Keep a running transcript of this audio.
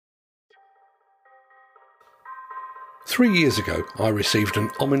3 years ago, I received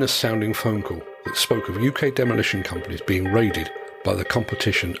an ominous-sounding phone call that spoke of UK demolition companies being raided by the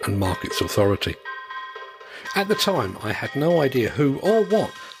Competition and Markets Authority. At the time, I had no idea who or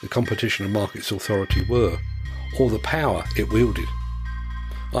what the Competition and Markets Authority were, or the power it wielded.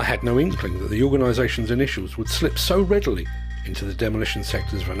 I had no inkling that the organisation's initials would slip so readily into the demolition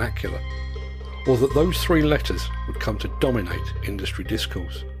sector's vernacular, or that those three letters would come to dominate industry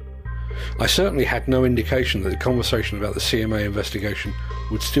discourse. I certainly had no indication that the conversation about the CMA investigation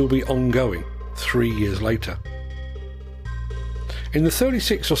would still be ongoing 3 years later. In the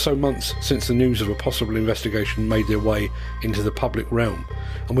 36 or so months since the news of a possible investigation made their way into the public realm,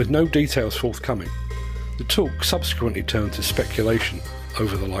 and with no details forthcoming, the talk subsequently turned to speculation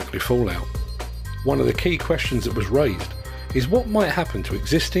over the likely fallout. One of the key questions that was raised is what might happen to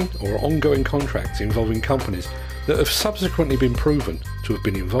existing or ongoing contracts involving companies that have subsequently been proven to have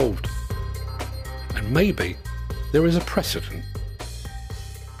been involved. And maybe there is a precedent.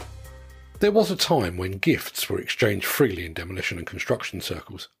 There was a time when gifts were exchanged freely in demolition and construction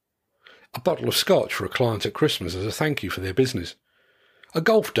circles. A bottle of scotch for a client at Christmas as a thank you for their business. A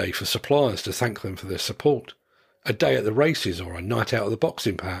golf day for suppliers to thank them for their support. A day at the races or a night out of the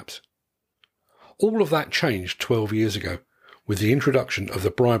boxing perhaps. All of that changed 12 years ago with the introduction of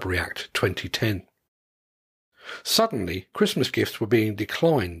the Bribery Act 2010. Suddenly, Christmas gifts were being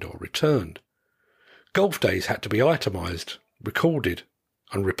declined or returned. Golf days had to be itemised, recorded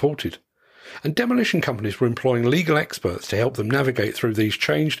and reported. And demolition companies were employing legal experts to help them navigate through these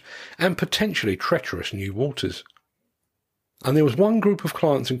changed and potentially treacherous new waters. And there was one group of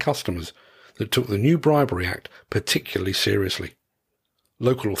clients and customers that took the new Bribery Act particularly seriously.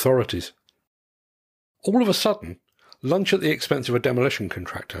 Local authorities. All of a sudden, lunch at the expense of a demolition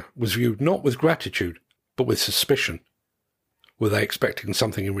contractor was viewed not with gratitude, but with suspicion. Were they expecting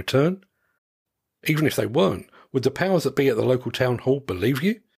something in return? Even if they weren't, would the powers that be at the local town hall believe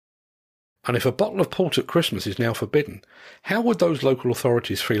you? And if a bottle of port at Christmas is now forbidden, how would those local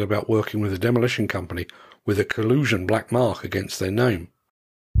authorities feel about working with a demolition company with a collusion black mark against their name?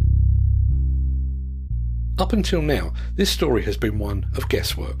 Up until now, this story has been one of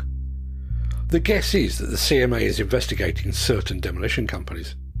guesswork. The guess is that the CMA is investigating certain demolition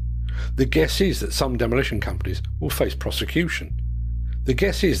companies. The guess is that some demolition companies will face prosecution. The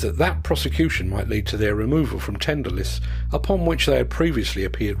guess is that that prosecution might lead to their removal from tender lists upon which they had previously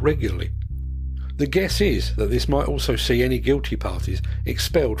appeared regularly. The guess is that this might also see any guilty parties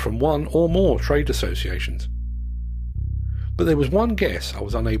expelled from one or more trade associations. But there was one guess I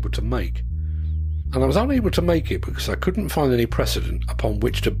was unable to make, and I was unable to make it because I couldn't find any precedent upon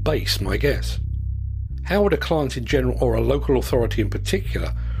which to base my guess. How would a client in general or a local authority in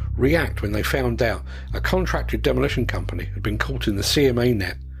particular react when they found out a contracted demolition company had been caught in the CMA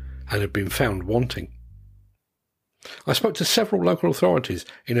net and had been found wanting? I spoke to several local authorities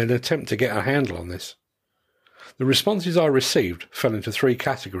in an attempt to get a handle on this. The responses I received fell into three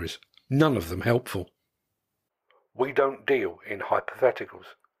categories, none of them helpful. We don't deal in hypotheticals.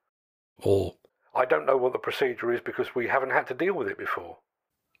 Or, I don't know what the procedure is because we haven't had to deal with it before.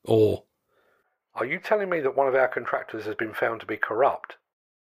 Or, are you telling me that one of our contractors has been found to be corrupt?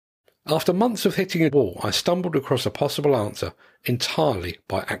 After months of hitting a wall, I stumbled across a possible answer entirely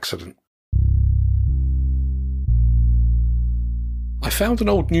by accident. I found an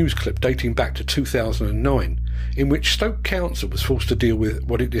old news clip dating back to 2009 in which Stoke Council was forced to deal with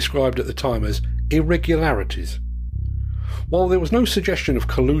what it described at the time as irregularities. While there was no suggestion of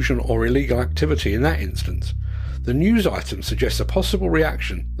collusion or illegal activity in that instance, the news item suggests a possible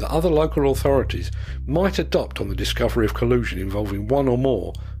reaction that other local authorities might adopt on the discovery of collusion involving one or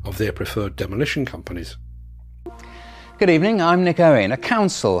more of their preferred demolition companies. Good evening, I'm Nick Owen. A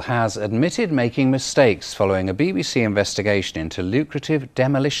council has admitted making mistakes following a BBC investigation into lucrative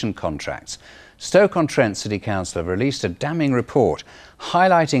demolition contracts. Stoke-on-Trent City Council have released a damning report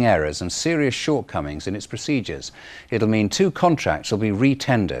highlighting errors and serious shortcomings in its procedures. It'll mean 2 contracts will be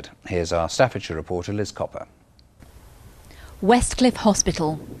re-tendered. Here's our Staffordshire reporter Liz Copper. Westcliff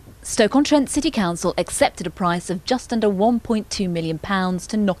Hospital. Stoke-on-Trent City Council accepted a price of just under £1.2 million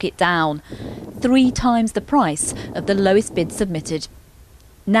to knock it down, 3 times the price of the lowest bid submitted.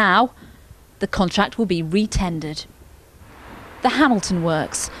 Now, the contract will be re-tendered. The Hamilton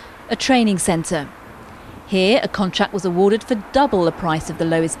Works, a training centre. Here, a contract was awarded for double the price of the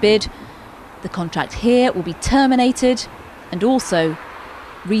lowest bid. The contract here will be terminated and also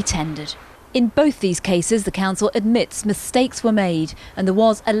re-tendered. In both these cases, the council admits mistakes were made and there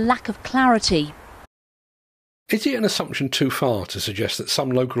was a lack of clarity. Is it an assumption too far to suggest that some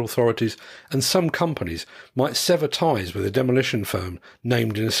local authorities and some companies might sever ties with a demolition firm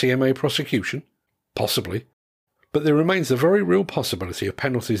named in a CMA prosecution? Possibly. But there remains the very real possibility of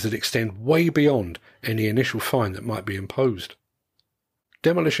penalties that extend way beyond any initial fine that might be imposed.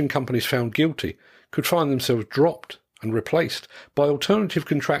 Demolition companies found guilty could find themselves dropped and replaced by alternative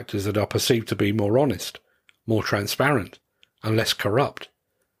contractors that are perceived to be more honest, more transparent, and less corrupt.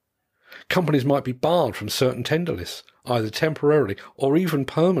 Companies might be barred from certain tender lists, either temporarily or even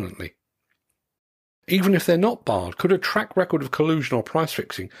permanently. Even if they're not barred, could a track record of collusion or price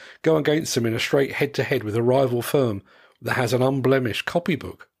fixing go against them in a straight head-to-head with a rival firm that has an unblemished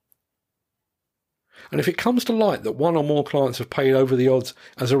copybook? And if it comes to light that one or more clients have paid over the odds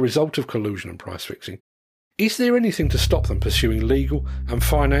as a result of collusion and price fixing, is there anything to stop them pursuing legal and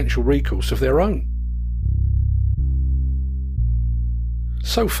financial recourse of their own?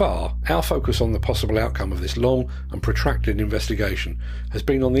 So far, our focus on the possible outcome of this long and protracted investigation has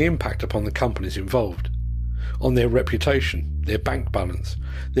been on the impact upon the companies involved, on their reputation, their bank balance,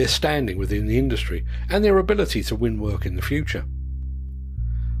 their standing within the industry, and their ability to win work in the future.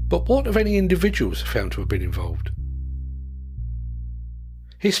 But what of any individuals found to have been involved?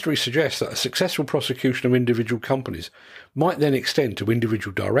 History suggests that a successful prosecution of individual companies might then extend to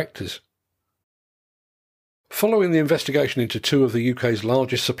individual directors. Following the investigation into two of the UK's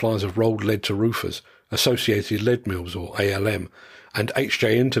largest suppliers of rolled lead to roofers, Associated Lead Mills or ALM, and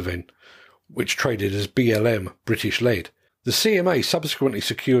HJ Interven, which traded as BLM, British Lead, the CMA subsequently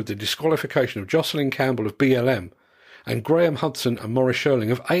secured the disqualification of Jocelyn Campbell of BLM and Graham Hudson and Maurice Shirling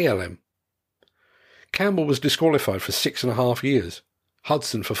of ALM. Campbell was disqualified for 6.5 years,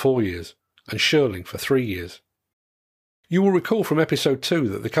 Hudson for 4 years, and Shirling for 3 years. You will recall from episode 2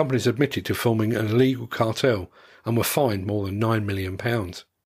 that the companies admitted to forming an illegal cartel and were fined more than £9 million.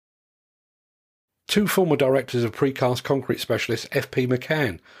 Two former directors of precast concrete specialist F.P.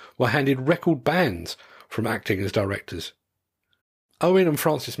 McCann were handed record bans from acting as directors. Owen and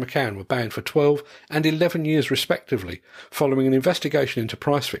Francis McCann were banned for 12 and 11 years respectively, following an investigation into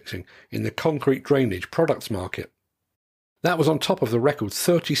price fixing in the concrete drainage products market. That was on top of the record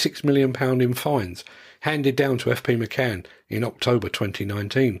 £36 million in fines handed down to F.P. McCann in October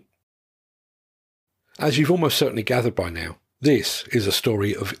 2019. As you've almost certainly gathered by now, this is a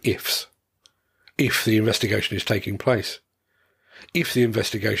story of ifs. If the investigation is taking place. If the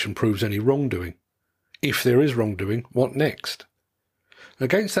investigation proves any wrongdoing. If there is wrongdoing, what next?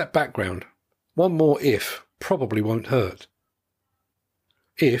 Against that background, one more if probably won't hurt.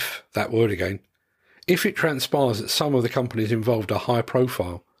 If, that word again, if it transpires that some of the companies involved are high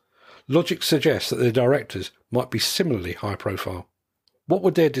profile, logic suggests that their directors might be similarly high profile. What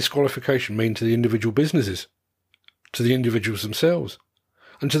would their disqualification mean to the individual businesses, to the individuals themselves,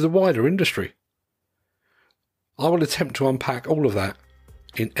 and to the wider industry? I will attempt to unpack all of that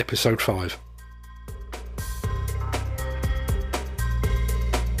in episode 5.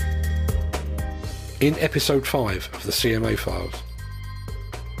 In episode 5 of the CMA Files.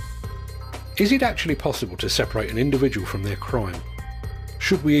 Is it actually possible to separate an individual from their crime?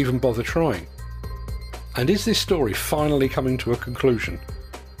 Should we even bother trying? And is this story finally coming to a conclusion,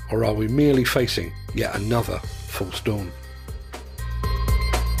 or are we merely facing yet another false dawn?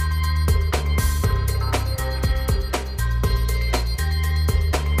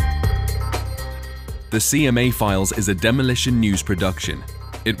 The CMA Files is a Demolition News production.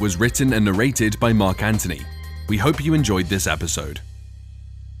 It was written and narrated by Mark Anthony. We hope you enjoyed this episode.